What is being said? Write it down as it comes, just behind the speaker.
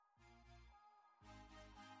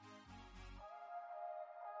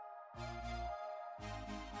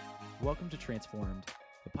Welcome to Transformed,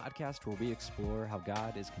 the podcast where we explore how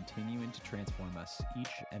God is continuing to transform us each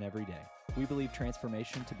and every day. We believe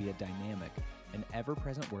transformation to be a dynamic and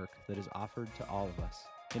ever-present work that is offered to all of us.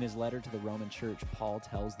 In his letter to the Roman church, Paul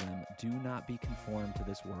tells them, "Do not be conformed to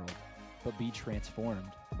this world, but be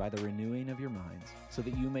transformed by the renewing of your minds, so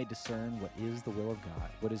that you may discern what is the will of God,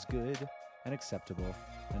 what is good and acceptable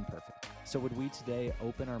and perfect." So would we today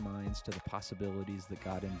open our minds to the possibilities that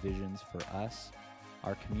God envisions for us,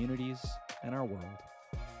 our communities, and our world?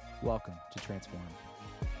 Welcome to Transformed.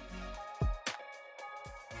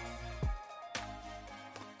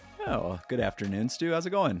 Oh, good afternoon, Stu. How's it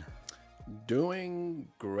going? Doing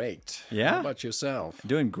great. Yeah? How about yourself?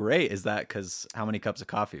 Doing great. Is that because how many cups of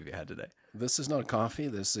coffee have you had today? This is not coffee.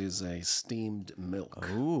 This is a steamed milk.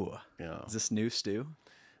 Ooh. Yeah. Is this new, Stu?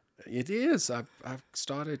 It is. I've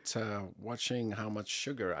started watching how much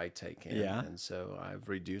sugar I take in. Yeah. And so I've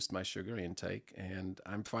reduced my sugar intake, and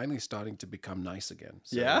I'm finally starting to become nice again.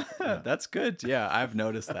 So, Yeah, that's good. Yeah, I've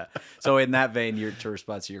noticed that. So in that vein, to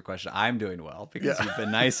respond to your question, I'm doing well because you've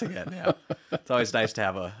been nice again. Yeah, it's always nice to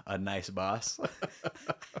have a nice boss.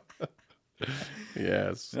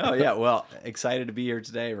 Yes. Oh yeah, well, excited to be here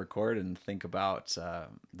today, record and think about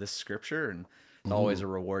this scripture, and it's always a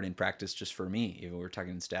rewarding practice just for me. Even we were talking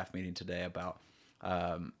in staff meeting today about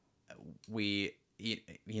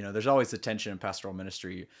there's always the tension in pastoral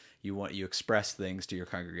ministry. You express things to your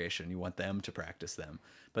congregation, you want them to practice them,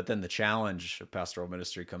 but then the challenge of pastoral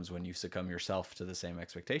ministry comes when you succumb yourself to the same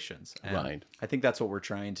expectations. And Right. I think that's what we're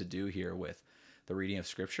trying to do here with the reading of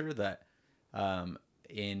scripture. That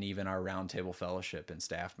in even our roundtable fellowship and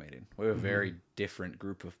staff meeting, we have a very different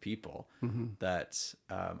group of people that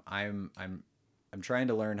I'm trying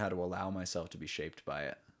to learn how to allow myself to be shaped by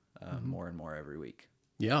it more and more every week.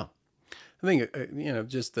 Yeah. I think,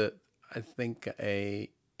 I think a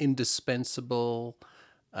indispensable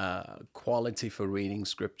quality for reading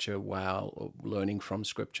Scripture while learning from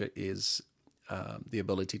Scripture is the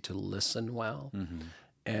ability to listen well.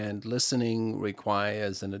 And listening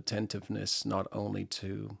requires an attentiveness not only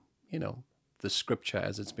to, the Scripture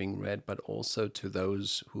as it's being read, but also to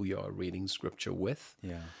those who you are reading Scripture with.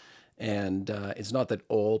 Yeah. And it's not that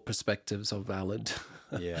all perspectives are valid.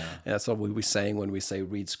 Yeah. That's what we were saying when we say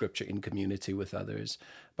read Scripture in community with others.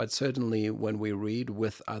 But certainly when we read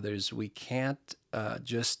with others, we can't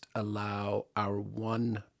just allow our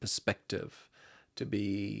one perspective to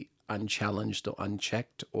be unchallenged or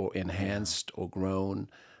unchecked or enhanced or grown.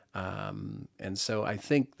 And so I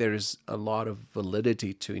think there's a lot of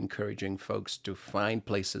validity to encouraging folks to find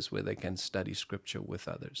places where they can study Scripture with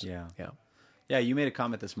others. Yeah. Yeah. Yeah, you made a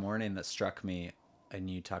comment this morning that struck me, and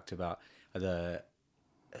you talked about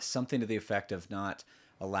something to the effect of not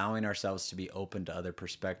allowing ourselves to be open to other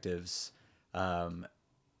perspectives.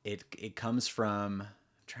 It comes from, I'm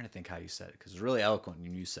trying to think how you said it, because it's really eloquent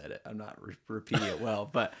when you said it. I'm not repeating it well,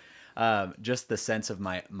 but just the sense of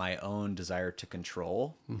my own desire to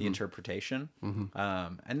control the interpretation.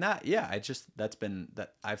 And that,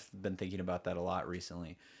 I've been thinking about that a lot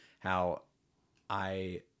recently, how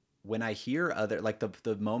when I hear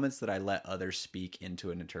the moments that I let others speak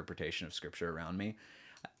into an interpretation of scripture around me,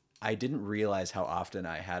 I didn't realize how often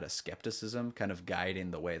I had a skepticism kind of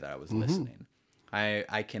guiding the way that I was listening.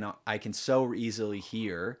 I can so easily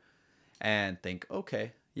hear and think,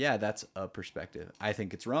 okay, yeah, that's a perspective. I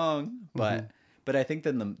think it's wrong, but I think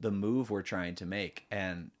then the move we're trying to make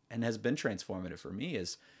and has been transformative for me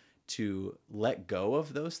is to let go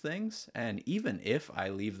of those things. And even if I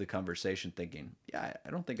leave the conversation thinking, yeah, I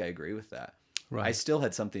don't think I agree with that, right, I still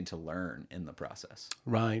had something to learn in the process.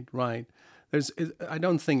 Right. I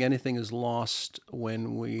don't think anything is lost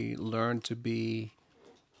when we learn to be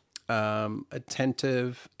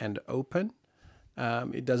attentive and open.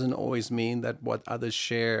 It doesn't always mean that what others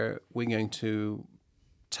share we're going to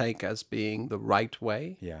take as being the right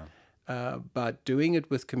way. Yeah. But doing it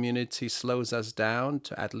with community slows us down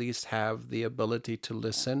to at least have the ability to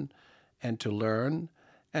listen and to learn,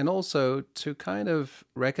 and also to kind of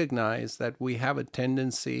recognize that we have a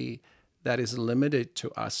tendency that is limited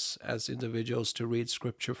to us as individuals to read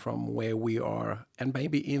Scripture from where we are, and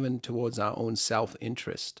maybe even towards our own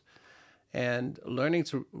self-interest. And learning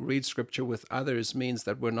to read Scripture with others means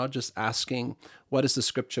that we're not just asking, what does the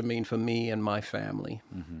Scripture mean for me and my family?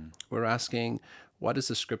 We're asking, what does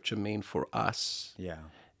the Scripture mean for us? Yeah.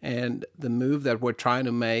 And the move that we're trying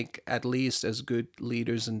to make, at least as good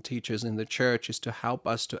leaders and teachers in the church, is to help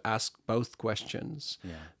us to ask both questions.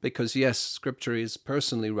 Yeah. Because yes, Scripture is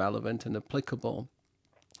personally relevant and applicable,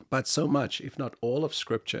 but so much, if not all of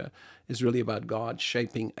Scripture, is really about God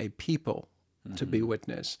shaping a people to be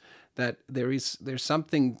witness. That there's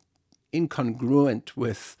something incongruent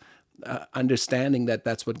with understanding that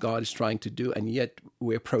that's what God is trying to do, and yet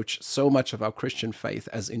we approach so much of our Christian faith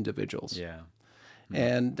as individuals. Yeah.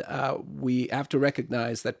 And we have to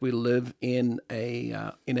recognize that we live in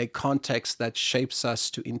a context that shapes us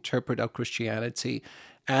to interpret our Christianity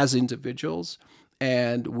as individuals,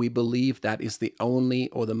 and we believe that is the only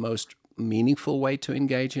or the most meaningful way to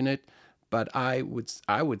engage in it. But I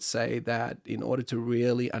would say that in order to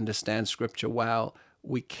really understand Scripture well,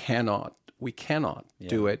 we cannot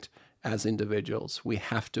do it as individuals. We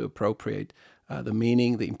have to appropriate the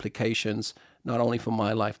meaning, the implications, not only for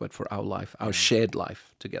my life, but for our life, our shared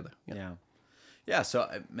life together. Yeah. So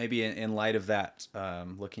maybe in light of that,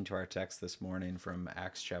 looking to our text this morning from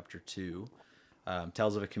Acts chapter 2,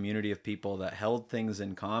 tells of a community of people that held things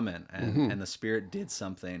in common, and the Spirit did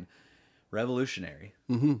something revolutionary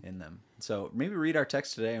in them. So maybe read our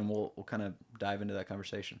text today, and we'll kind of dive into that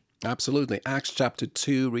conversation. Absolutely. Acts chapter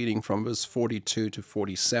 2, reading from verse 42 to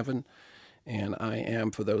 47. And I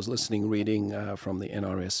am, for those listening, reading from the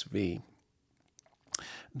NRSV.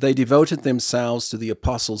 They devoted themselves to the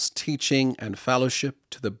apostles' teaching and fellowship,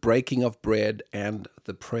 to the breaking of bread and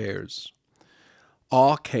the prayers.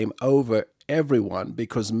 Awe came over everyone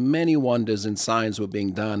because many wonders and signs were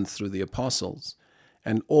being done through the apostles.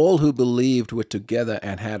 And all who believed were together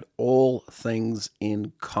and had all things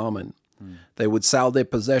in common. They would sell their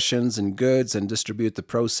possessions and goods and distribute the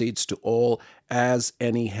proceeds to all as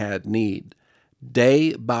any had need.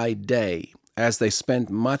 Day by day, as they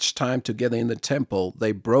spent much time together in the temple,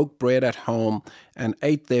 they broke bread at home and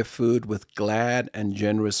ate their food with glad and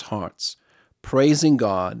generous hearts, praising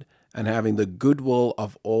God and having the goodwill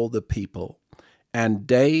of all the people. And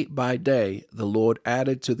day by day, the Lord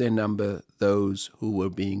added to their number those who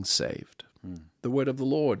were being saved. The word of the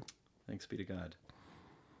Lord. Thanks be to God.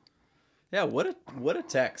 Yeah, what a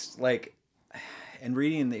text. Like, and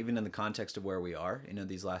reading even in the context of where we are,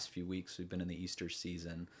 these last few weeks, we've been in the Easter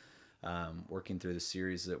season, working through the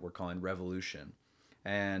series that we're calling Revolution.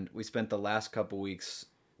 And we spent the last couple weeks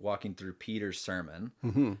walking through Peter's sermon,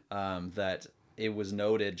 that it was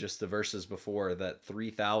noted just the verses before that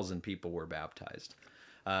 3,000 people were baptized.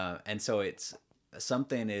 And so it's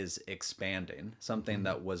something is expanding. Something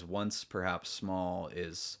that was once perhaps small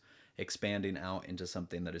is expanding out into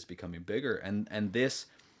something that is becoming bigger. And this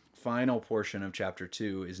final portion of chapter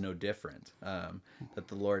 2 is no different, that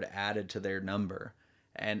the Lord added to their number.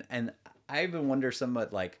 And I even wonder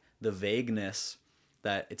somewhat like the vagueness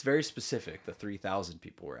that it's very specific, the 3,000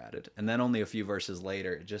 people were added. And then only a few verses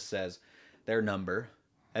later, it just says their number,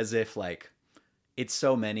 as if like it's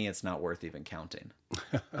so many, it's not worth even counting.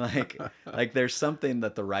 like there's something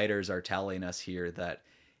that the writers are telling us here that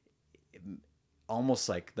almost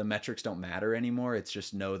like the metrics don't matter anymore. It's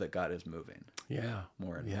just know that God is moving. Yeah.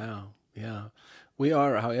 More and more. Yeah. We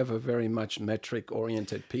are, however, very much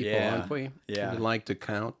metric-oriented people, aren't we? Yeah. We like to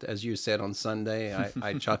count. As you said on Sunday,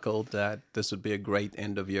 I chuckled that this would be a great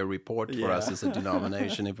end-of-year report for us as a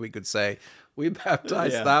denomination if we could say, we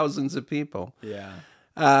baptized thousands of people. Yeah.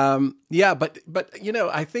 But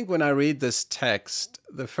I think when I read this text,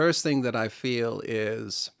 the first thing that I feel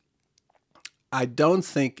is I don't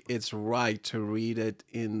think it's right to read it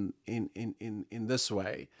in this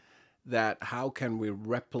way, that how can we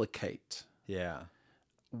replicate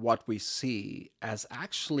what we see as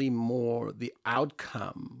actually more the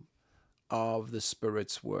outcome of the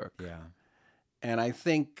Spirit's work. Yeah. And I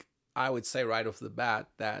think I would say right off the bat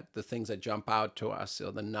that the things that jump out to us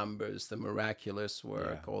are the numbers, the miraculous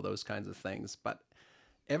work, all those kinds of things. But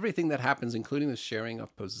everything that happens, including the sharing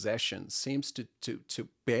of possessions, seems to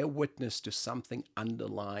bear witness to something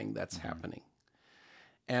underlying that's happening.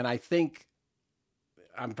 And I think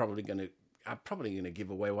I'm probably going to give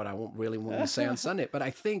away what I won't really want to say on Sunday, but I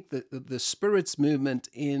think that the Spirit's movement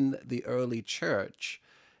in the early church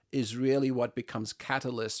is really what becomes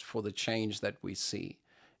catalyst for the change that we see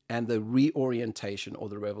and the reorientation or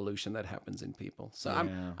the revolution that happens in people. So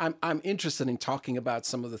I'm interested in talking about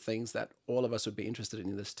some of the things that all of us would be interested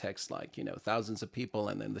in this text, like, thousands of people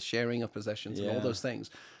and then the sharing of possessions and all those things.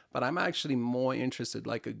 But I'm actually more interested,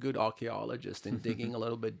 like a good archaeologist, in digging a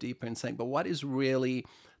little bit deeper and saying, but what is really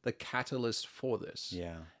the catalyst for this?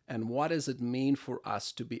 Yeah. And what does it mean for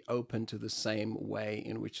us to be open to the same way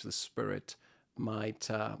in which the Spirit might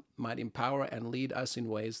empower and lead us in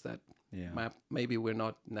ways that maybe we're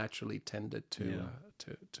not naturally tended to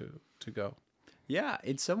go. Yeah,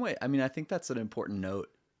 in some way. I mean, I think that's an important note,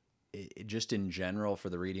 just in general, for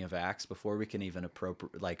the reading of Acts, before we can even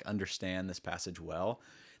understand this passage well.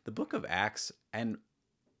 The book of Acts and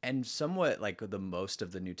somewhat like the most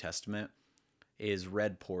of the New Testament, is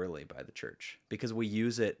read poorly by the church because we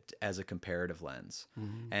use it as a comparative lens.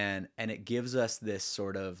 And it gives us this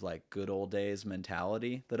sort of like good old days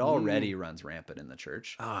mentality that already runs rampant in the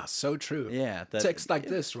church. Ah, so true. Yeah. Text like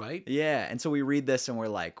this, right? Yeah. And so we read this and we're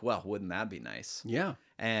like, well, wouldn't that be nice? Yeah.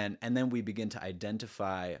 And then we begin to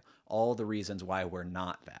identify all the reasons why we're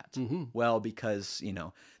not that. Well, because,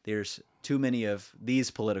 there's too many of these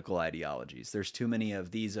political ideologies. There's too many of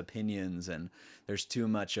these opinions, and there's too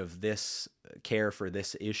much of this care for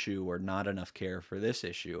this issue or not enough care for this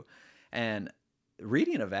issue. And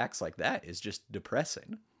reading of Acts like that is just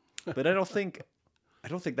depressing. But I don't think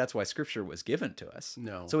that's why Scripture was given to us.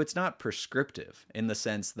 No. So it's not prescriptive in the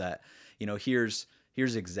sense that, here's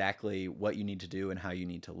exactly what you need to do and how you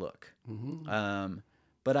need to look.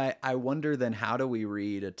 But I wonder then, how do we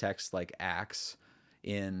read a text like Acts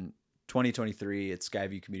in 2023 at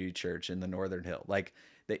Skyview Community Church in the Northern Hill? Like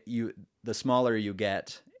the smaller you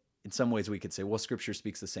get, in some ways we could say, well, Scripture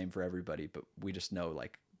speaks the same for everybody, but we just know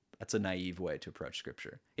like that's a naive way to approach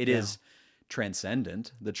Scripture. It is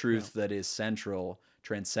transcendent. The truth that is central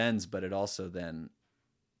transcends, but it also then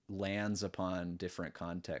lands upon different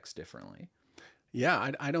contexts differently.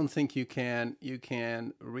 Yeah, I don't think you can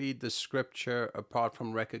read the Scripture apart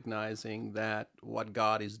from recognizing that what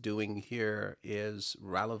God is doing here is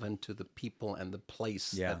relevant to the people and the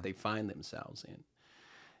place that they find themselves in.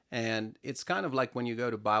 And it's kind of like when you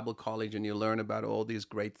go to Bible college and you learn about all these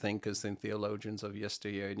great thinkers and theologians of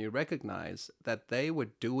yesteryear, and you recognize that they were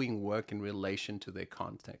doing work in relation to their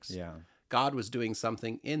context. Yeah. God was doing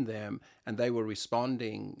something in them, and they were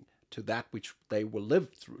responding to that which they were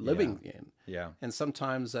living in. Yeah. And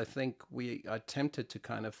sometimes I think we are tempted to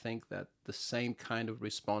kind of think that the same kind of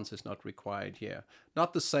response is not required here.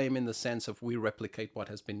 Not the same in the sense of we replicate what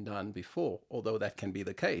has been done before, although that can be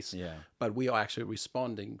the case. Yeah. But we are actually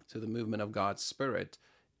responding to the movement of God's Spirit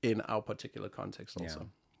in our particular context also.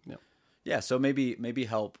 Yeah. So maybe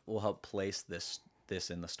will help place this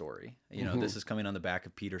in the story. This is coming on the back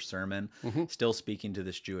of Peter's sermon, still speaking to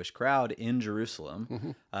this Jewish crowd in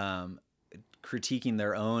Jerusalem, critiquing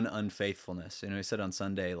their own unfaithfulness. He said on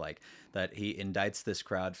Sunday like that he indicts this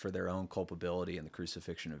crowd for their own culpability in the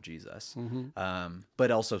crucifixion of Jesus, but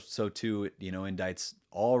also so too indicts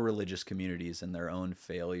all religious communities in their own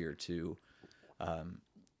failure to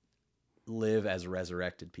live as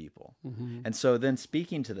resurrected people. And so then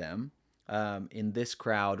speaking to them in this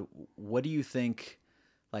crowd, what do you think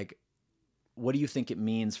it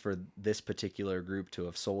means for this particular group to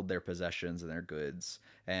have sold their possessions and their goods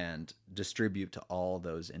and distribute to all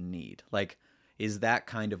those in need? Like, is that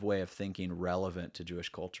kind of way of thinking relevant to Jewish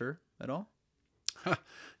culture at all?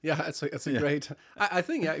 Yeah, it's a great. I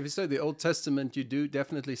think if you study the Old Testament, you do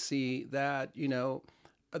definitely see that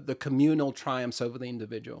the communal triumphs over the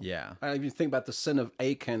individual. Yeah. If you think about the sin of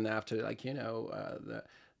Achan after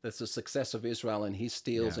that's the success of Israel, and he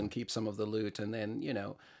steals and keeps some of the loot, and then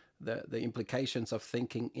the implications of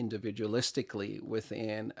thinking individualistically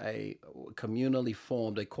within a communally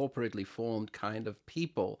formed, a corporately formed kind of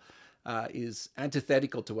people is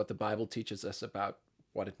antithetical to what the Bible teaches us about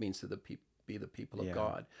what it means to be the people of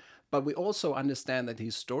God. But we also understand that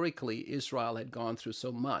historically Israel had gone through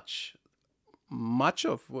so much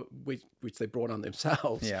of which they brought on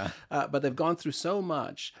themselves. Yeah. But they've gone through so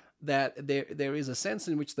much that there is a sense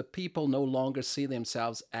in which the people no longer see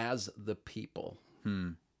themselves as the people.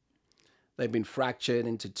 They've been fractured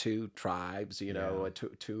into two tribes,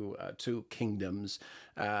 two kingdoms.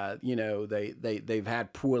 They've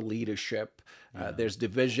had poor leadership. There's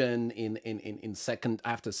division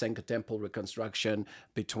after Second Temple reconstruction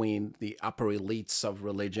between the upper elites of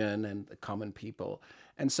religion and the common people.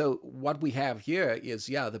 And so what we have here is,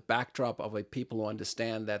 the backdrop of a people who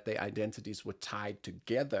understand that their identities were tied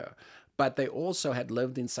together, but they also had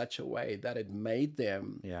lived in such a way that it made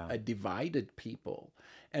them a divided people.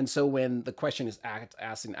 And so when the question is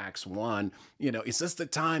asked in Acts 1, is this the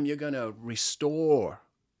time you're going to restore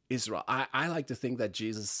Israel? I like to think that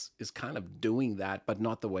Jesus is kind of doing that, but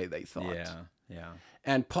not the way they thought. Yeah.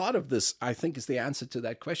 And part of this, I think, is the answer to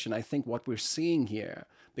that question. I think what we're seeing here,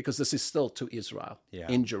 because this is still to Israel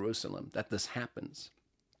in Jerusalem, that this happens.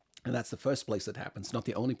 And that's the first place it happens, not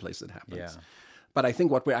the only place it happens. Yeah. But I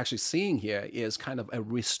think what we're actually seeing here is kind of a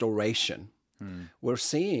restoration. We're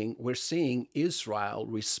seeing Israel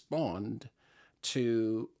respond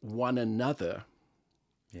to one another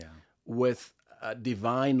with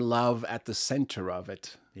divine love at the center of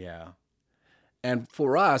it. Yeah. And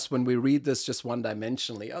for us, when we read this just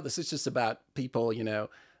one-dimensionally, this is just about people,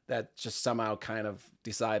 that just somehow kind of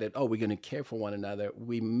decided, we're going to care for one another.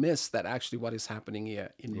 We miss that actually what is happening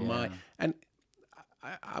here and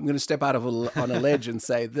I'm going to step out on a ledge and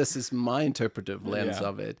say this is my interpretive lens Yeah.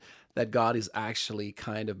 of it, that God is actually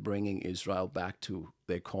kind of bringing Israel back to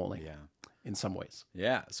their calling in some ways.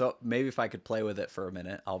 Yeah. So maybe if I could play with it for a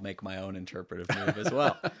minute, I'll make my own interpretive move as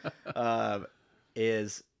well.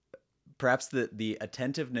 Is perhaps the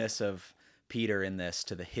attentiveness of Peter in this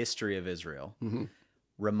to the history of Israel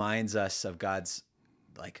reminds us of God's,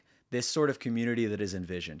 like, this sort of community that is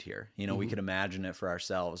envisioned here. You know, we could imagine it for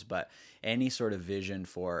ourselves, but any sort of vision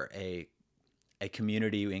for a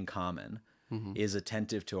community in common is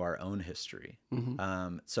attentive to our own history.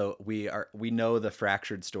 So we know the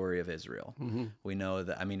fractured story of Israel. We know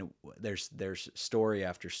that, I mean, there's story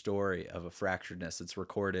after story of a fracturedness that's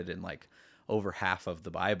recorded in like over half of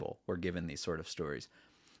the Bible. We're given these sort of stories.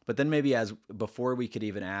 But then maybe before we could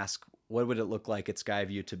even ask, what would it look like at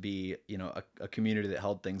Skyview to be, you know, a community that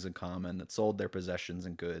held things in common, that sold their possessions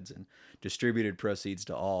and goods and distributed proceeds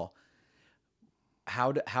to all?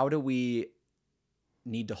 How do we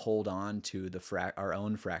need to hold on to our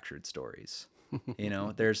own fractured stories? You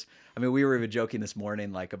know, we were even joking this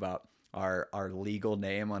morning, like, about our legal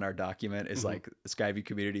name on our document is like Skyview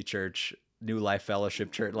Community Church, New Life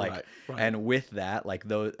Fellowship Church, like, right. And with that, like,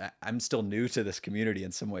 those, I'm still new to this community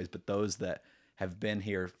in some ways, but those that have been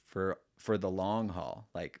here for the long haul,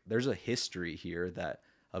 like, there's a history here that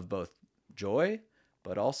of both joy,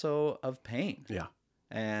 but also of pain. Yeah.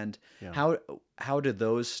 And how do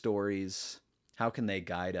those stories, how can they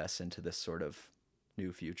guide us into this sort of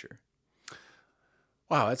new future?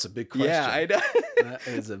 Wow, that's a big question. Yeah, I know. That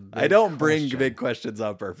is a big I don't question. bring big questions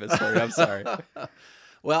on purpose for you. I'm sorry.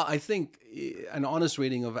 Well, I think an honest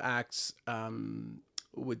reading of Acts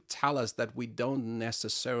would tell us that we don't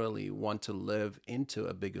necessarily want to live into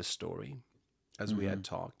a bigger story, as we had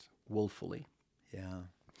talked, willfully. Yeah.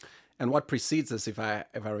 And what precedes this, if I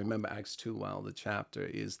remember Acts 2 well, the chapter,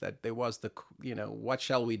 is that there was what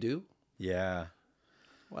shall we do? Yeah.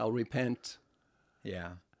 Well, repent. Yeah.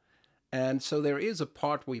 And so there is a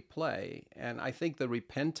part we play, and I think the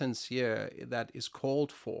repentance here that is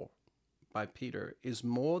called for by Peter is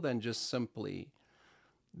more than just simply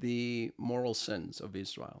the moral sins of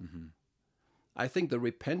Israel. I think the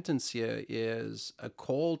repentance here is a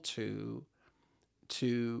call to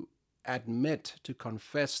admit, to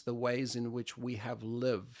confess the ways in which we have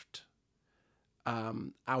lived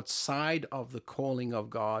outside of the calling of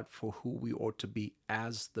God for who we ought to be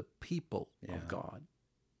as the people of God.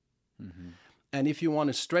 And if you want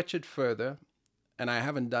to stretch it further, and I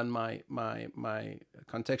haven't done my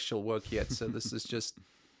contextual work yet, so this is just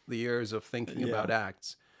the years of thinking about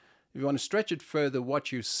Acts. If you want to stretch it further,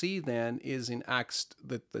 what you see then is in Acts,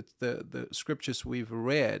 the scriptures we've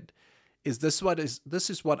read, this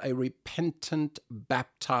is what a repentant,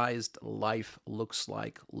 baptized life looks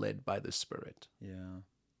like, led by the Spirit. Yeah.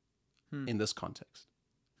 In this context.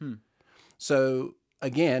 So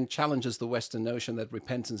again, challenges the Western notion that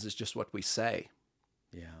repentance is just what we say.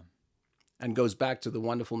 Yeah. And goes back to the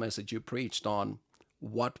wonderful message you preached on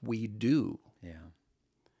what we do. Yeah.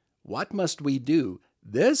 What must we do?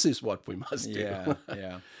 This is what we must do. Yeah.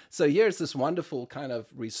 Yeah. So here's this wonderful kind of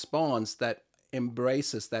response that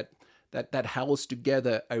embraces that holds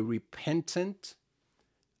together a repentant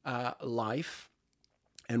life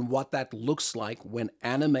and what that looks like when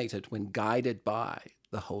animated, when guided by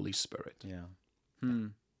the Holy Spirit. Yeah.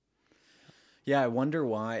 Yeah, I wonder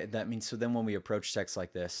why that means. So then when we approach text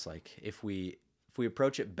like this, like if we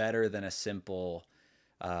approach it better than a simple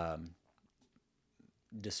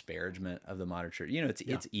disparagement of the modern church, you know,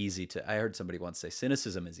 it's easy to, I heard somebody once say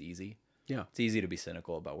cynicism is easy. Yeah. It's easy to be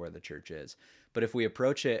cynical about where the church is. But if we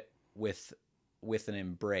approach it with an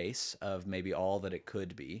embrace of maybe all that it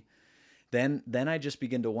could be, then I just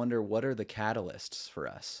begin to wonder, what are the catalysts for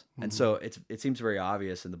us? And so it seems very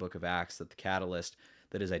obvious in the book of Acts that the catalyst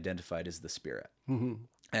that is identified is the Spirit.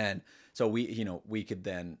 And so we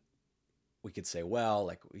could say, well,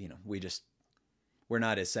 like, you know, we're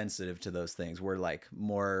not as sensitive to those things. We're like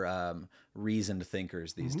more reasoned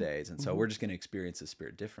thinkers these days. And so we're just going to experience the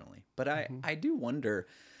Spirit differently. But I do wonder,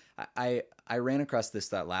 I ran across this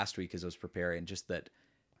thought last week as I was preparing, just that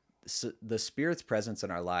the Spirit's presence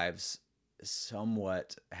in our lives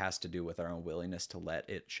somewhat has to do with our own willingness to let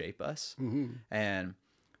it shape us.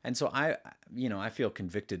 And so I feel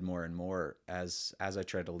convicted more and more as I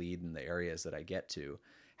try to lead in the areas that I get to.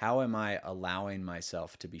 How am I allowing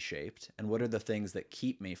myself to be shaped? And what are the things that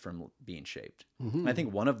keep me from being shaped? I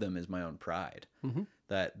think one of them is my own pride.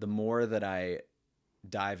 That the more that I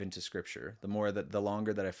dive into Scripture, the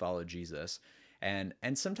longer that I follow Jesus, and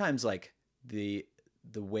sometimes like the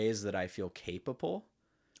ways that I feel capable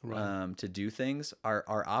to do things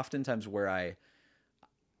are oftentimes where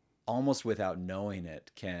almost without knowing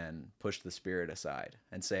it, can push the Spirit aside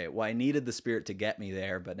and say, well, I needed the Spirit to get me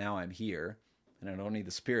there, but now I'm here and I don't need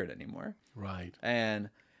the Spirit anymore. Right. And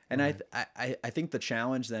Right. I think the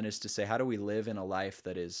challenge then is to say, how do we live in a life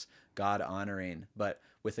that is God honoring, but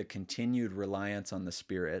with a continued reliance on the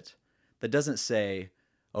Spirit that doesn't say,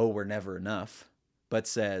 oh, we're never enough, but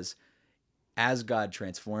says, as God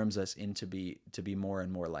transforms us to be more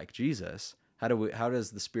and more like Jesus, how do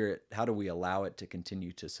we allow it to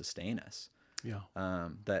continue to sustain us? Yeah.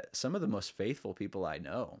 That some of the most faithful people I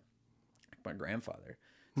know, like my grandfather,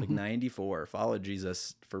 it's like 94, followed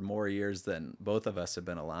Jesus for more years than both of us have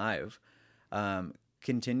been alive,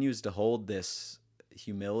 continues to hold this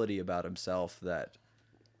humility about himself that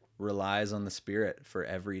relies on the Spirit for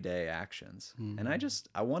everyday actions. And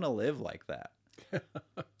I want to live like that.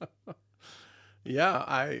 Yeah,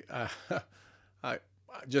 I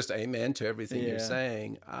just amen to everything you're Yeah.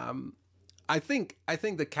 saying. I think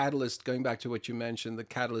the catalyst, going back to what you mentioned, the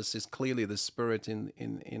catalyst is clearly the Spirit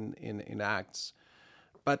in Acts,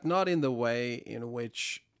 but not in the way in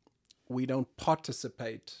which we don't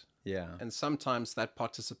participate. Yeah. And sometimes that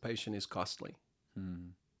participation is costly.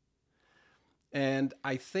 And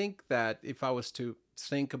I think that if I was to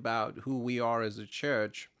think about who we are as a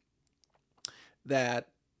church, that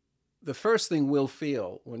the first thing we'll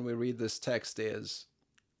feel when we read this text is,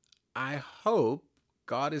 I hope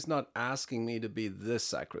God is not asking me to be this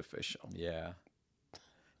sacrificial. Yeah.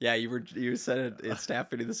 Yeah, you said it in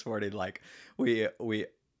staff meeting this morning, like we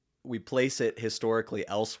place it historically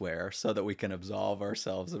elsewhere so that we can absolve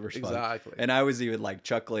ourselves of responsibility. Exactly. And I was even like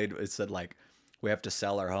chuckling. It said like, we have to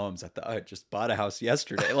sell our homes. I thought, I just bought a house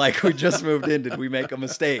yesterday. Like we just moved in. Did we make a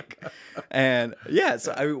mistake? And yeah,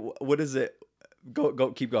 so what is it?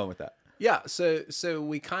 Go, keep going with that. Yeah, so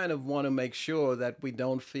we kind of want to make sure that we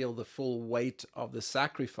don't feel the full weight of the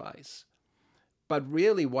sacrifice. But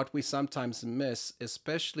really what we sometimes miss,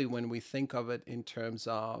 especially when we think of it in terms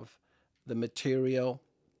of the material,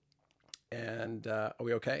 and are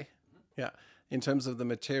we okay? Yeah. In terms of the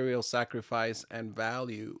material sacrifice and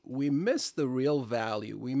value, we miss the real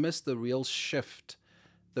value. We miss the real shift,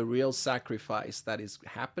 the real sacrifice that is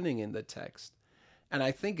happening in the text. And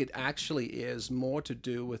I think it actually is more to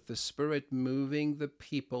do with the Spirit moving the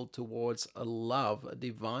people towards a love, a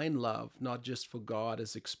divine love, not just for God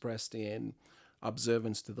as expressed in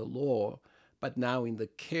observance to the law, but now in the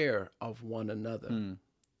care of one another.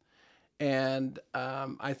 And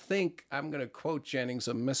I think I'm going to quote Jennings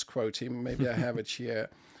or misquote him. Maybe I have it here.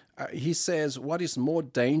 He says, what is more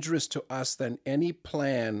dangerous to us than any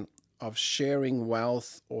plan of sharing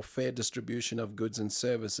wealth or fair distribution of goods and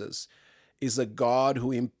services is a God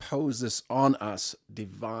who imposes on us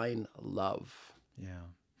divine love.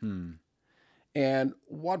 Yeah. And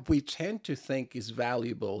what we tend to think is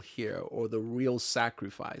valuable here, or the real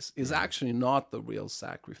sacrifice, is actually not the real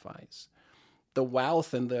sacrifice. The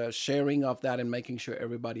wealth and the sharing of that and making sure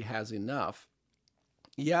everybody has enough,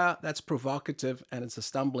 yeah, that's provocative, and it's a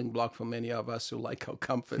stumbling block for many of us who like our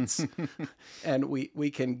comforts. And we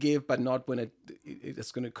can give, but not when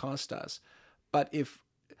it's going to cost us. But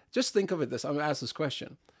just think of it this, I'm going to ask this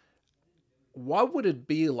question. What would it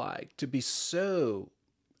be like to be so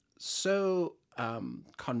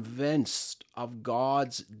convinced of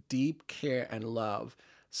God's deep care and love,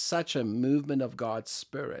 such a movement of God's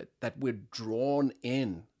Spirit, that we're drawn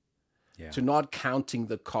in to not counting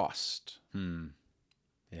the cost?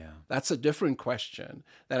 Yeah. That's a different question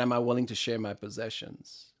than am I willing to share my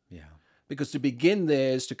possessions? Yeah. Because to begin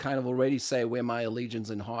there is to kind of already say where my allegiance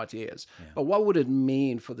and heart is. Yeah. But what would it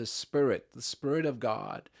mean for the Spirit of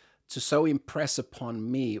God, to so impress upon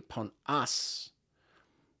me, upon us,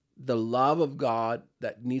 the love of God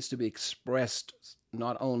that needs to be expressed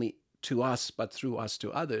not only to us, but through us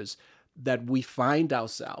to others, that we find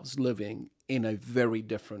ourselves living in a very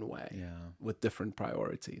different way with different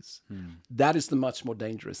priorities. That is the much more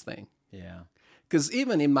dangerous thing. Yeah. Because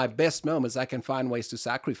even in my best moments, I can find ways to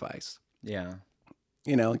sacrifice. Yeah.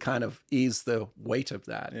 And kind of ease the weight of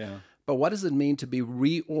that. Yeah. But what does it mean to be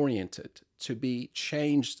reoriented, to be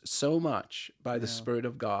changed so much by the Spirit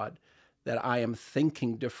of God that I am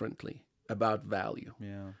thinking differently about value?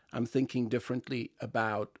 Yeah. I'm thinking differently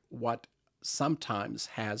about what sometimes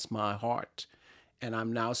has my heart, and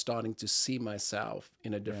I'm now starting to see myself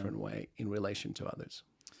in a different way in relation to others.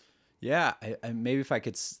 Yeah, I maybe if I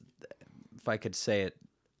could say it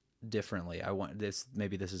differently, I want this.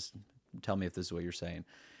 Maybe this is. Tell me if this is what you're saying.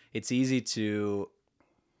 It's easier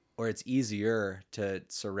to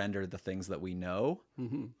surrender the things that we know,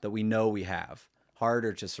 we have.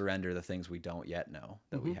 Harder to surrender the things we don't yet know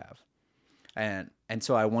that we have. And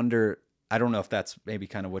so I wonder. I don't know if that's maybe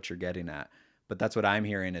kind of what you're getting at, but that's what I'm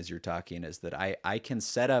hearing as you're talking, is that I can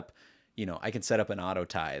set up, I can set up an auto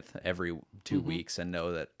tithe every 2 weeks and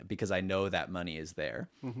know that, because I know that money is there.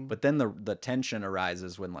 But then the tension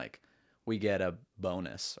arises when like we get a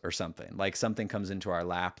bonus or something, like something comes into our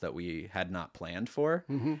lap that we had not planned for,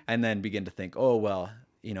 and then begin to think, oh, well,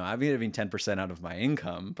 I'm giving 10% out of my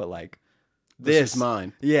income, but like this is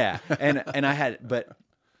mine. Yeah. And but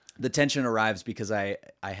the tension arrives because I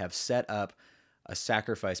have set up a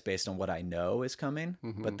sacrifice based on what I know is coming,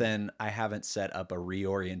 but then I haven't set up a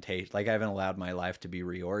reorientation. Like I haven't allowed my life to be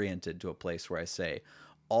reoriented to a place where I say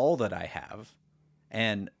all that I have,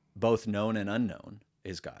 and both known and unknown,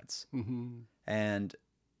 is God's. And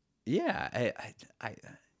yeah,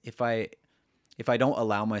 if I don't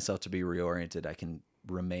allow myself to be reoriented, I can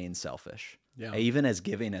remain selfish. Yeah. Even as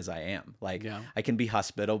giving as I am, like I can be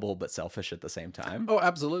hospitable but selfish at the same time. Oh,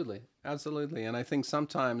 absolutely, absolutely. And I think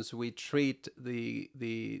sometimes we treat the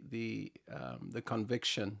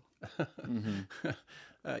conviction.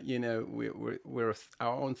 We're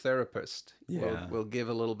our own therapist. Yeah. We'll give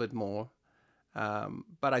a little bit more.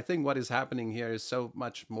 But I think what is happening here is so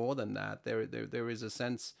much more than that. There is a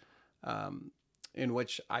sense in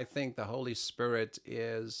which I think the Holy Spirit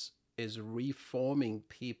is reforming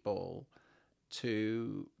people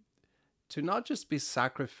to not just be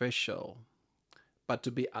sacrificial, but to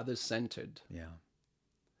be other-centered. Yeah.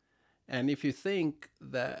 And if you think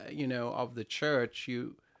that, of the church,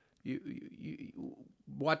 you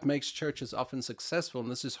what makes churches often successful, and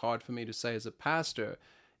this is hard for me to say as a pastor,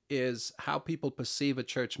 is how people perceive a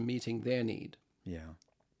church meeting their need. Yeah.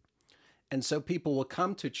 And so people will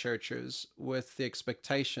come to churches with the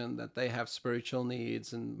expectation that they have spiritual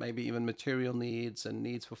needs and maybe even material needs and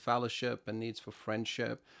needs for fellowship and needs for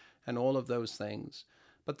friendship and all of those things.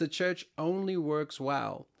 But the church only works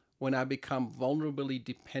well when I become vulnerably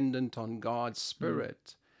dependent on God's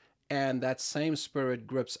Spirit, and that same Spirit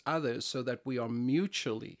grips others so that we are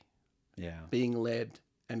mutually being led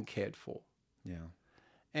and cared for. Yeah.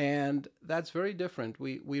 And that's very different.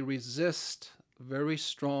 We resist very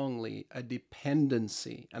strongly a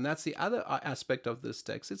dependency. And that's the other aspect of this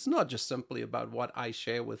text. It's not just simply about what I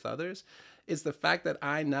share with others. It's the fact that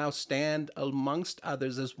I now stand amongst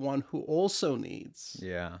others as one who also needs.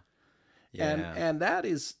 Yeah. And that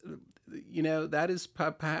is, that is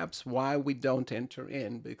perhaps why we don't enter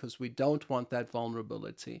in, because we don't want that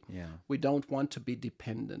vulnerability. Yeah. We don't want to be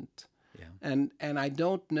dependent. Yeah. And I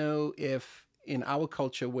don't know if in our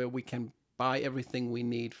culture where we can buy everything we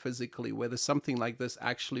need physically, whether something like this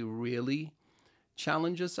actually really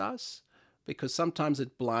challenges us, because sometimes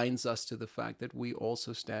it blinds us to the fact that we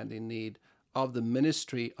also stand in need of the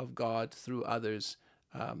ministry of God through others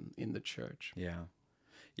in the church. Yeah.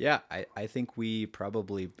 Yeah, I think we've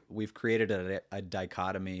created a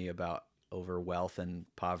dichotomy over wealth and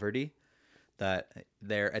poverty.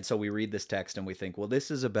 And so we read this text and we think, well, this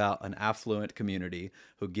is about an affluent community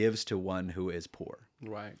who gives to one who is poor.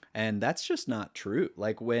 Right. And that's just not true.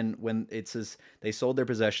 Like when it says they sold their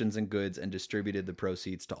possessions and goods and distributed the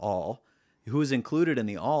proceeds to all, who is included in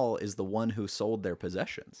the all is the one who sold their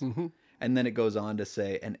possessions. Mm-hmm. And then it goes on to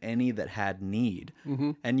say, and any that had need.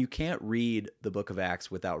 Mm-hmm. And you can't read the book of Acts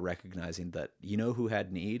without recognizing that, who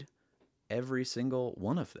had need? Every single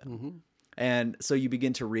one of them. Mm-hmm. And so you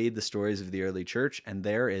begin to read the stories of the early church, and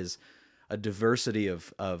there is a diversity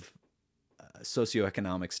of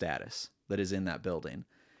socioeconomic status that is in that building,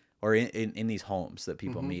 or in these homes that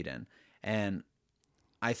people meet in. And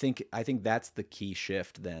I think that's the key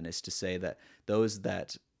shift then, is to say that those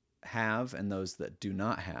that have and those that do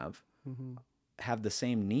not have have the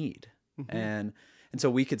same need. And so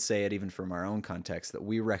we could say it even from our own context, that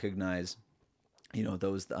we recognize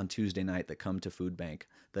those on Tuesday night that come to food bank,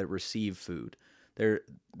 that receive food,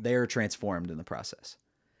 they're transformed in the process.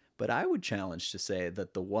 But I would challenge to say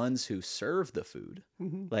that the ones who serve the food,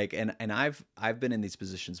 and I've been in these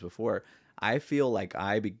positions before, I feel like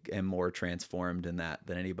I am more transformed in that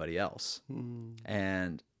than anybody else.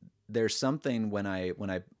 And there's something when I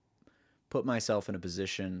put myself in a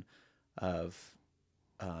position of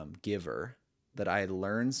giver, that I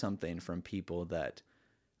learn something from people that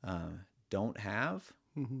don't have,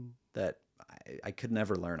 that I could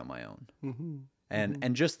never learn on my own.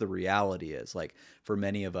 And just the reality is, like, for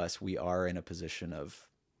many of us, we are in a position of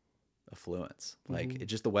affluence, like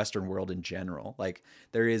just the Western world in general. Like,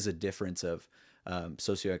 there is a difference of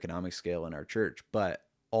socioeconomic scale in our church, but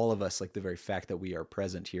all of us, like the very fact that we are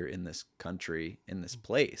present here in this country, in this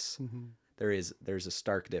place, there's a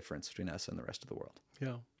stark difference between us and the rest of the world.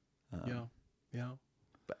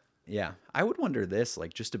 But yeah, I would wonder this,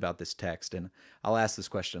 like, just about this text, and I'll ask this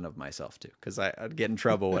question of myself too, because I'd get in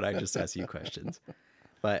trouble when I just ask you questions.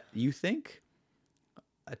 But you think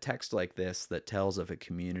a text like this that tells of a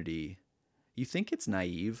community, you think it's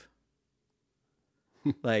naive?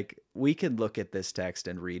 Like, we could look at this text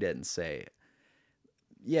and read it and say,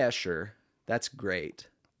 yeah, sure, that's great,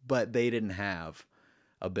 but they didn't have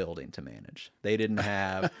a building to manage. They didn't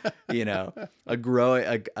have, a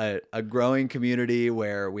growing community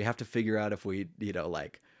where we have to figure out if we,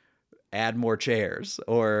 like, add more chairs,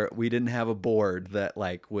 or we didn't have a board that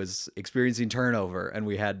like was experiencing turnover and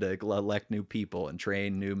we had to elect new people and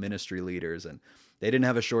train new ministry leaders, and they didn't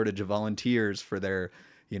have a shortage of volunteers for their,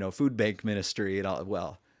 food bank ministry and all.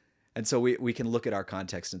 Well, and so we can look at our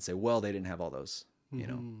context and say, well, they didn't have all those,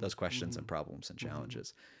 those questions and problems and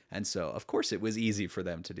challenges. And so of course it was easy for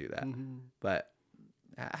them to do that. But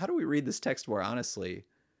how do we read this text more honestly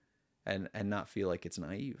and not feel like it's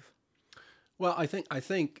naive? Well, I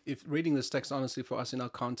think if reading this text honestly for us in our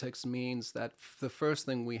context means that the first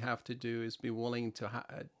thing we have to do is be willing to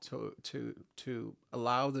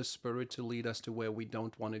allow the Spirit to lead us to where we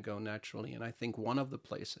don't want to go naturally. And I think one of the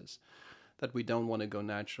places that we don't want to go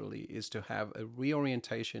naturally is to have a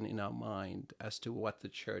reorientation in our mind as to what the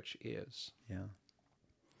church is.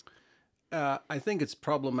 Yeah. I think it's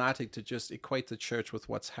problematic to just equate the church with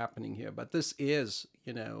what's happening here, but this is,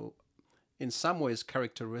 in some ways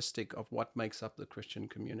characteristic of what makes up the Christian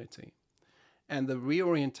community. And the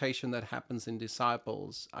reorientation that happens in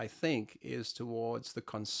disciples, I think, is towards the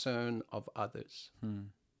concern of others.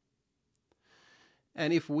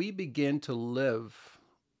 And if we begin to live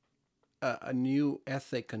a new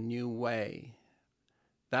ethic, a new way,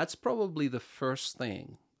 that's probably the first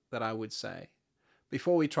thing that I would say.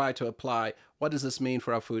 Before we try to apply, what does this mean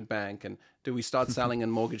for our food bank? And do we start selling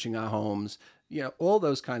and mortgaging our homes? All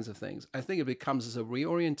those kinds of things. I think it becomes as a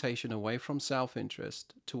reorientation away from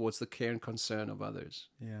self-interest towards the care and concern of others.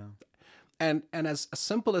 Yeah. And as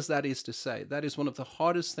simple as that is to say, that is one of the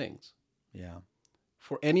hardest things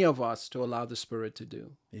for any of us to allow the Spirit to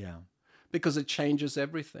do. Yeah. Because it changes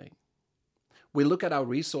everything. We look at our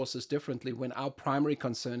resources differently when our primary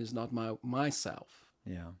concern is not myself.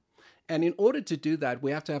 Yeah. And in order to do that,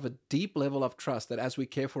 we have to have a deep level of trust that as we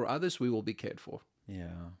care for others, we will be cared for.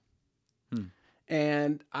 Yeah.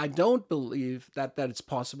 And I don't believe that it's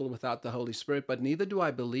possible without the Holy Spirit, but neither do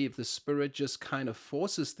I believe the Spirit just kind of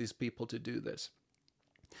forces these people to do this.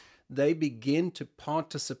 They begin to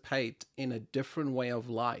participate in a different way of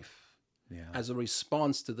life as a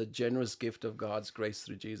response to the generous gift of God's grace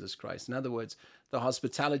through Jesus Christ. In other words, the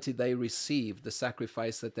hospitality they received, the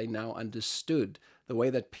sacrifice that they now understood, the way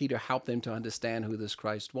that Peter helped them to understand who this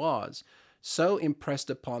Christ was, so impressed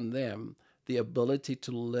upon them the ability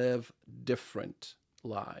to live different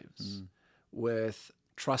lives with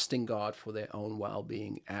trusting God for their own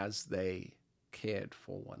well-being as they cared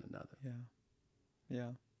for one another.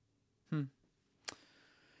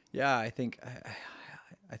 Yeah, I think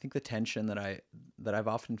the tension that I've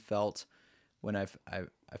often felt when I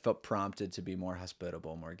felt prompted to be more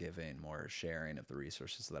hospitable, more giving, more sharing of the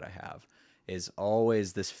resources that I have, is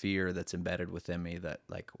always this fear that's embedded within me that,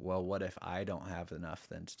 like, well, what if I don't have enough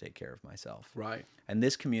then to take care of myself? Right. And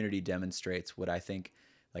this community demonstrates what I think,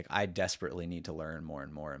 like, I desperately need to learn more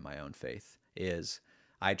and more in my own faith is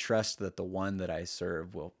I trust that the one that I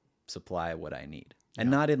serve will supply what I need. And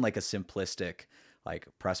not in like a simplistic, like,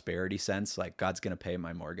 prosperity sense, like God's going to pay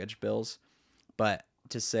my mortgage bills, but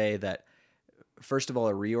to say that, first of all,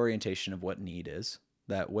 a reorientation of what need is,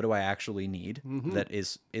 that what do I actually need that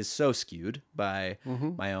is so skewed by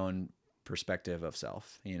my own perspective of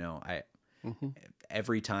self.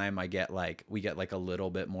 Every time we get like a little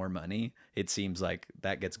bit more money, it seems like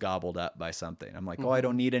that gets gobbled up by something. I'm like, oh, I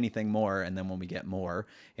don't need anything more. And then when we get more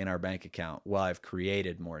in our bank account, well, I've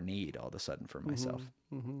created more need all of a sudden for myself.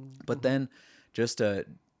 But then just a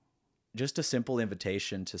simple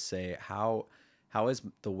invitation to say, how is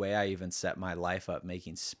the way I even set my life up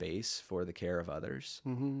making space for the care of others?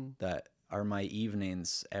 That are my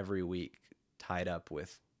evenings every week tied up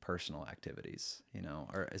with personal activities,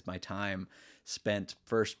 or is my time spent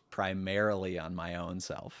first primarily on my own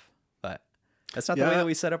self? But that's not the way that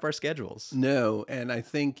we set up our schedules. No, and I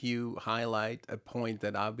think you highlight a point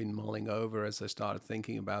that I've been mulling over as I started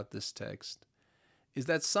thinking about this text, is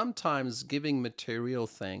that sometimes giving material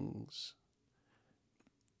things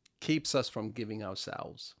keeps us from giving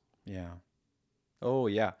ourselves. Yeah. Oh,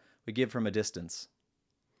 yeah. We give from a distance.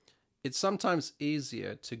 It's sometimes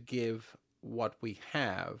easier to give what we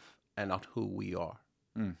have and not who we are.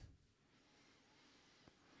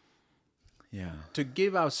 Yeah. To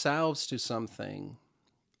give ourselves to something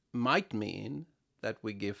might mean that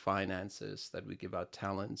we give finances, that we give our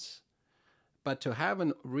talents, but to have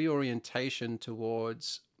a reorientation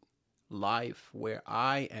towards life where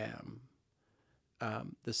I am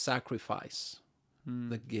the sacrifice,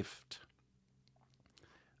 the gift.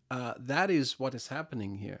 That is what is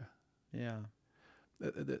happening here. Yeah.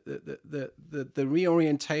 The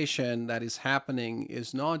reorientation that is happening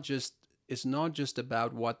is not just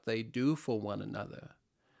about what they do for one another,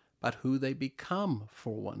 but who they become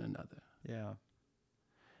for one another. Yeah.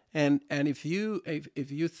 And if you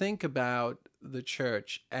think about the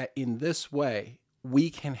church in this way, we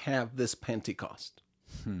can have this Pentecost.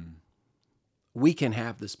 We can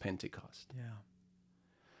have this Pentecost. Yeah.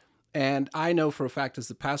 And I know for a fact, as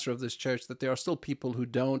the pastor of this church, that there are still people who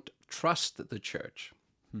don't trust the church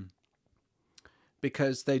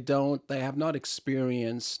because they have not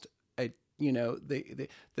experienced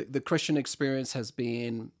the Christian experience has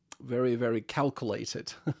been very, very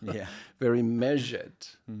calculated, very measured.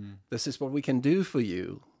 This is what we can do for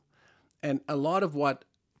you. And a lot of what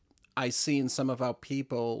I see in some of our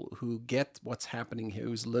people who get what's happening here,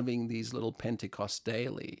 who's living these little Pentecost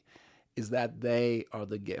daily, is that they are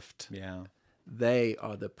the gift. Yeah. They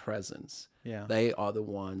are the presence. Yeah. They are the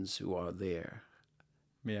ones who are there.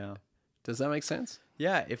 Yeah. Does that make sense?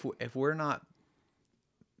 Yeah. If we're not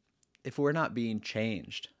being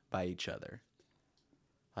changed by each other,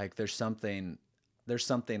 like there's something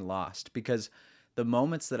lost, because the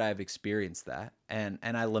moments that I've experienced that, and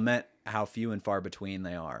I lament how few and far between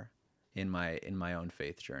they are in my own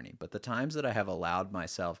faith journey, but the times that I have allowed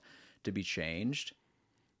myself to be changed,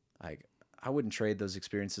 like I wouldn't trade those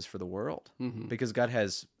experiences for the world, because God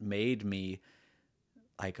has made me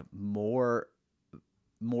like more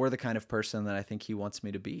the kind of person that I think He wants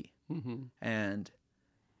me to be.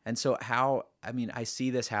 And so I see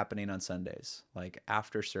this happening on Sundays, like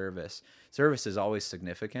after service is always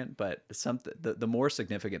significant, but the more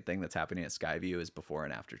significant thing that's happening at Skyview is before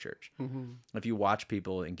and after church. If you watch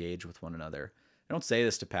people engage with one another, I don't say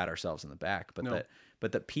this to pat ourselves on the back,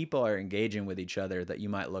 but that people are engaging with each other that you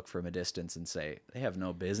might look from a distance and say they have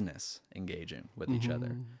no business engaging with each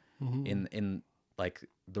other in like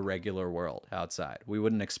the regular world outside. We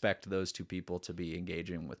wouldn't expect those two people to be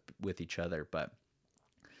engaging with each other, but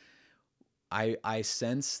I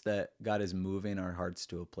sense that God is moving our hearts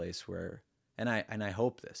to a place where, and I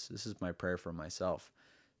hope this is my prayer for myself,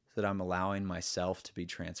 that I'm allowing myself to be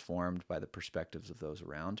transformed by the perspectives of those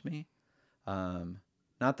around me.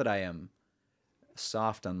 Not that I am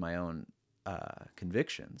soft on my own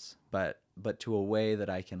convictions, but to a way that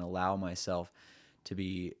I can allow myself to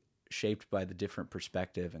be shaped by the different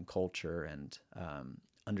perspective and culture and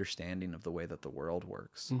understanding of the way that the world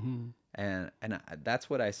works. And that's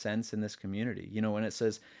what I sense in this community. When it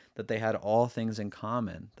says that they had all things in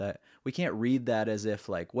common, that we can't read that as if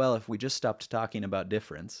like, well, if we just stopped talking about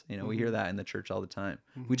difference, we hear that in the church all the time.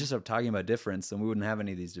 If we just stopped talking about difference, then we wouldn't have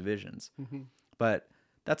any of these divisions. But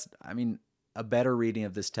a better reading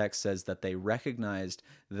of this text says that they recognized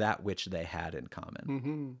that which they had in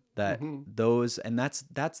common. That's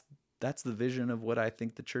the vision of what I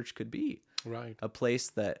think the church could be. Right. A place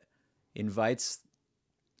that invites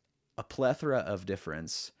a plethora of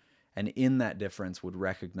difference, and in that difference would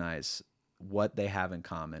recognize what they have in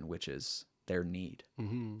common, which is their need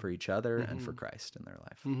for each other and for Christ in their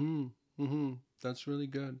life. That's really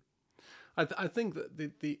good. I think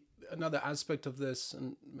that the another aspect of this,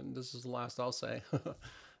 and this is the last I'll say, but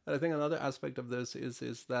I think another aspect of this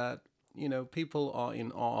is that people are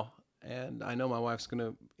in awe. And I know my wife's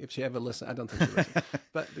gonna, if she ever listens, I don't think she listens,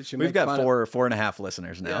 but she We've got 4.5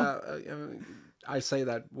 listeners now. Yeah, I say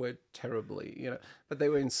that word terribly, but they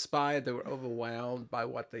were inspired, they were overwhelmed by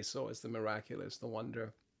what they saw as the miraculous, the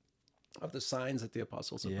wonder of the signs that the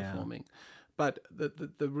apostles are performing. But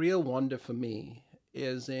the real wonder for me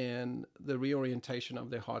is in the reorientation of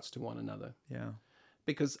their hearts to one another. Yeah.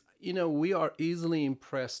 Because, we are easily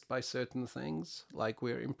impressed by certain things, like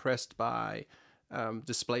we're impressed by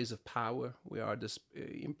displays of power. We are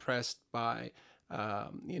impressed by,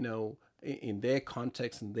 in their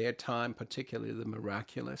context, in their time, particularly the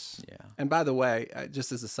miraculous. Yeah. And by the way,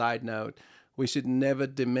 just as a side note, we should never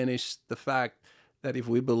diminish the fact that if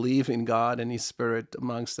we believe in God and His Spirit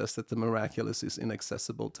amongst us, that the miraculous is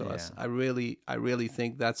inaccessible to us. I really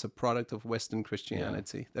think that's a product of Western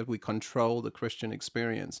Christianity, that we control the Christian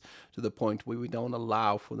experience to the point where we don't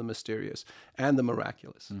allow for the mysterious and the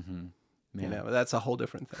miraculous. That's a whole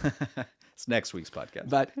different thing. It's next week's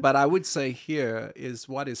podcast. But I would say here is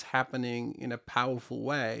what is happening in a powerful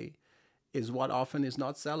way is what often is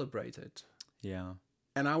not celebrated. Yeah.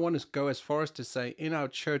 And I want to go as far as to say, in our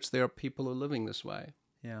church, there are people who are living this way.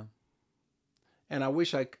 Yeah. And I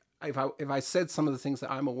wish if I said some of the things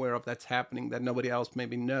that I'm aware of that's happening that nobody else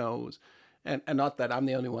maybe knows, and not that I'm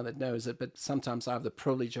the only one that knows it, but sometimes I have the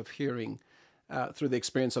privilege of hearing through the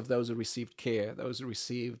experience of those who received care, those who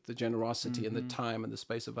received the generosity and the time and the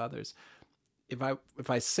space of others. If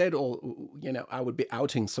I said all, I would be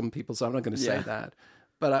outing some people, so I'm not going to say that.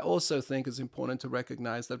 But I also think it's important to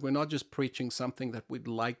recognize that we're not just preaching something that we'd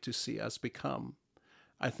like to see us become.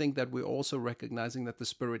 I think that we're also recognizing that the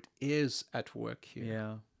Spirit is at work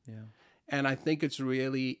here. Yeah. And I think it's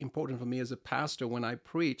really important for me as a pastor when I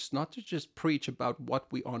preach, not to just preach about what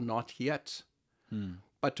we are not yet,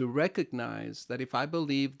 but to recognize that if I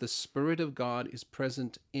believe the Spirit of God is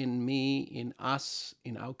present in me, in us,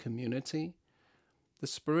 in our community, the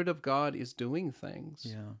Spirit of God is doing things.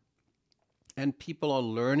 Yeah. And people are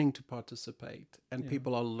learning to participate, and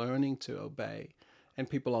people are learning to obey, and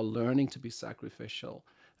people are learning to be sacrificial,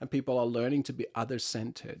 and people are learning to be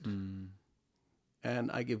other-centered.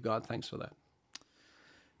 And I give God thanks for that.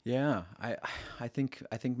 Yeah, I think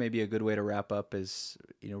maybe a good way to wrap up is,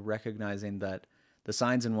 recognizing that the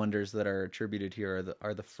signs and wonders that are attributed here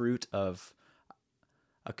are the fruit of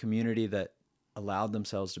a community that allowed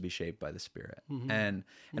themselves to be shaped by the Spirit. And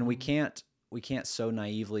we can't so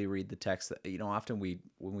naively read the text that, often when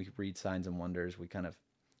we read signs and wonders, we kind of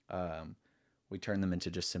we turn them into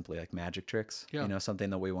just simply like magic tricks,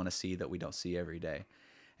 something that we want to see that we don't see every day.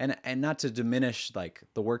 And not to diminish like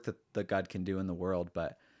the work that God can do in the world,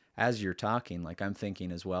 but as you're talking, like I'm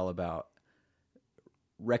thinking as well about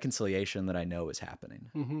reconciliation that I know is happening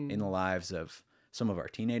in the lives of some of our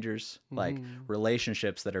teenagers, like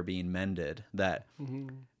relationships that are being mended that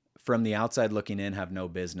from the outside looking in have no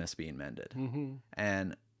business being mended.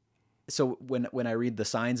 And so when I read the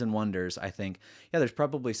signs and wonders, I think, there's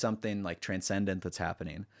probably something like transcendent that's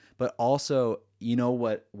happening. But also,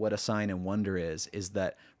 what a sign and wonder is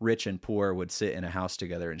that rich and poor would sit in a house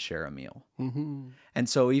together and share a meal. And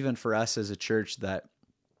so even for us as a church, that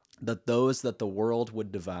those that the world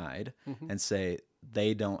would divide and say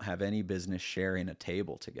they don't have any business sharing a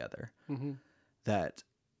table together, that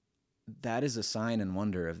is a sign and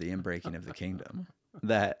wonder of the inbreaking of the kingdom.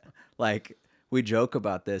 That, like, we joke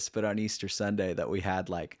about this, but on Easter Sunday that we had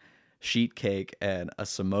like sheet cake and a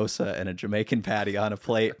samosa and a Jamaican patty on a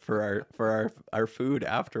plate for our food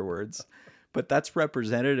afterwards. But that's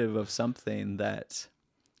representative of something that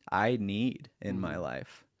I need in my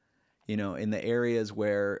life. In the areas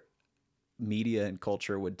where media and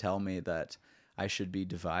culture would tell me that I should be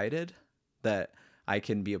divided, that I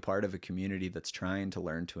can be a part of a community that's trying to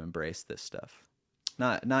learn to embrace this stuff.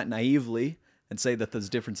 Not naively and say that those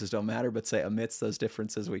differences don't matter, but say amidst those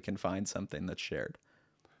differences, we can find something that's shared.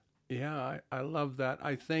 Yeah, I love that.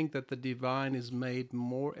 I think that the divine is made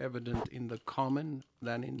more evident in the common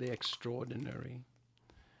than in the extraordinary.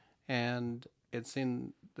 And it's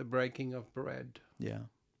in the breaking of bread. Yeah.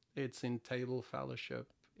 It's in table fellowship.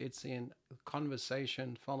 It's in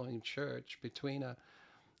conversation following church between a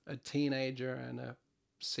teenager and a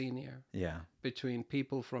senior. Yeah. Between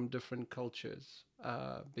people from different cultures,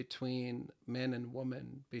 between men and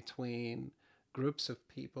women, between groups of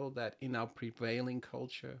people that in our prevailing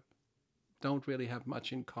culture don't really have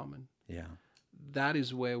much in common. Yeah. That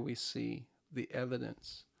is where we see the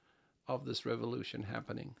evidence of this revolution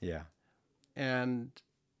happening. Yeah. And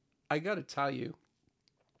I got to tell you,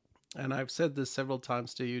 and I've said this several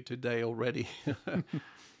times to you today already,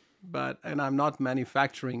 and I'm not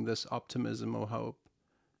manufacturing this optimism or hope.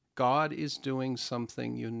 God is doing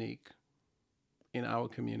something unique in our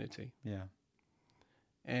community. Yeah.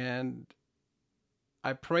 And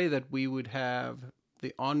I pray that we would have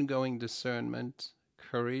the ongoing discernment,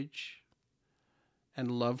 courage, and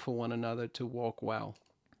love for one another to walk well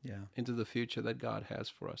into the future that God has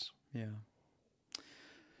for us. Yeah.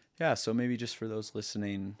 Yeah, so maybe just for those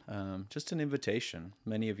listening, just an invitation.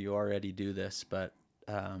 Many of you already do this, but,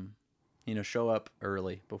 show up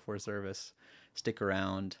early before service, stick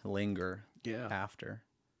around, linger after,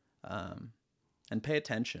 and pay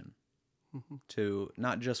attention to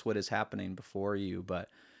not just what is happening before you, but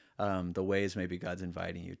the ways maybe God's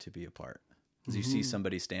inviting you to be a part. As you see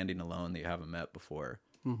somebody standing alone that you haven't met before,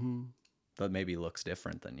 that maybe looks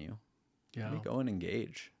different than you. Maybe go and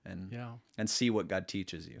engage and see what God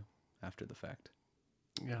teaches you after the fact.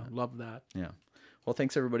 Yeah, love that. Yeah. Well,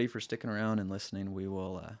 thanks everybody for sticking around and listening. We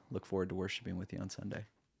will look forward to worshiping with you on Sunday.